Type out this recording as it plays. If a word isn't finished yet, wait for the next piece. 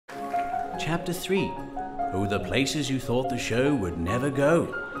Chapter 3. Oh, the places you thought the show would never go.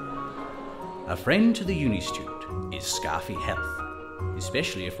 A friend to the uni student is Scarfy Health,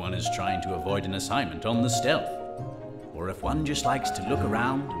 especially if one is trying to avoid an assignment on the stealth, or if one just likes to look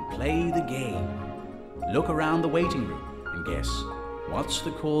around and play the game. Look around the waiting room and guess, what's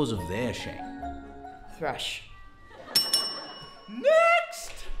the cause of their shame? Thrush.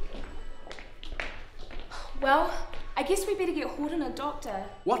 Next! Well, I guess we better get Horton a doctor.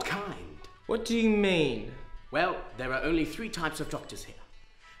 What kind? What do you mean? Well, there are only 3 types of doctors here.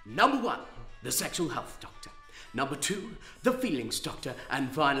 Number 1, the sexual health doctor. Number 2, the feelings doctor.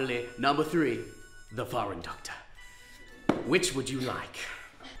 And finally, number 3, the foreign doctor. Which would you like?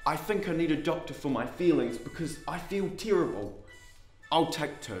 I think I need a doctor for my feelings because I feel terrible. I'll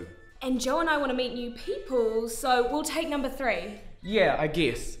take 2. And Joe and I want to meet new people, so we'll take number 3. Yeah, I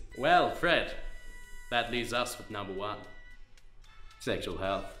guess. Well, Fred, that leaves us with number 1. Sexual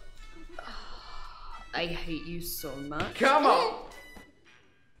health. I hate you so much. Come on!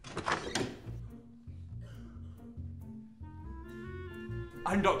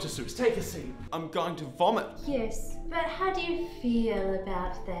 I'm Dr. Seuss. Take a seat. I'm going to vomit. Yes, but how do you feel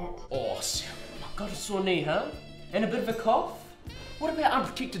about that? Awesome. Got a sore knee, huh? And a bit of a cough? What about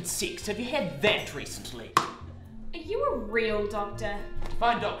unprotected sex? Have you had that recently? Are you a real doctor?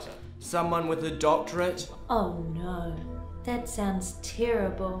 Fine, doctor. Someone with a doctorate? Oh no, that sounds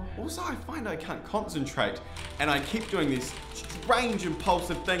terrible. Also, I find I can't concentrate, and I keep doing these strange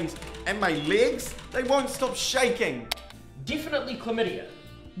impulsive things, and my legs, they won't stop shaking. Definitely chlamydia.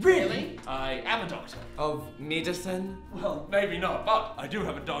 Really? I am a doctor. Of medicine? Well, maybe not, but I do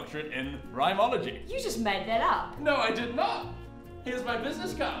have a doctorate in rhymology. You just made that up. No, I did not. Here's my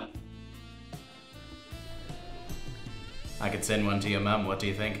business card. I could send one to your mum, what do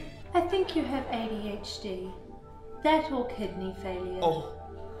you think? I think you have ADHD. That or kidney failure. Oh.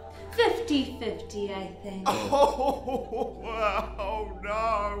 50-50, I think. Oh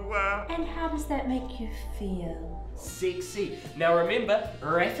no. And how does that make you feel? Sexy. Now remember,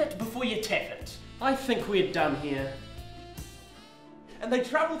 raff it before you tap it. I think we're done here. And they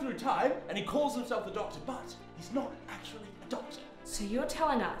travel through time, and he calls himself a doctor, but he's not actually a doctor. So you're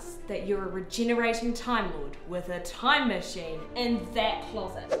telling us that you're a regenerating Time Lord with a time machine in that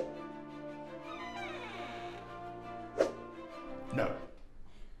closet? No.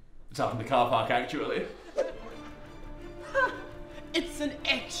 It's out in the car park, actually. It's an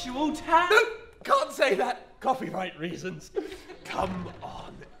actual time. No, can't say that. Copyright reasons. Come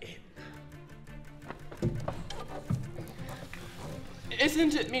on in.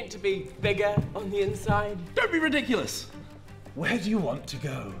 Isn't it meant to be bigger on the inside? Don't be ridiculous. Where do you want to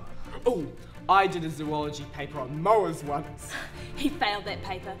go? Oh, I did a zoology paper on moas once. He failed that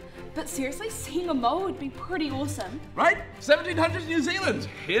paper. But seriously, seeing a mole would be pretty awesome. Right? 1700s New Zealand.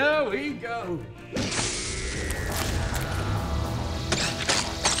 Here we go.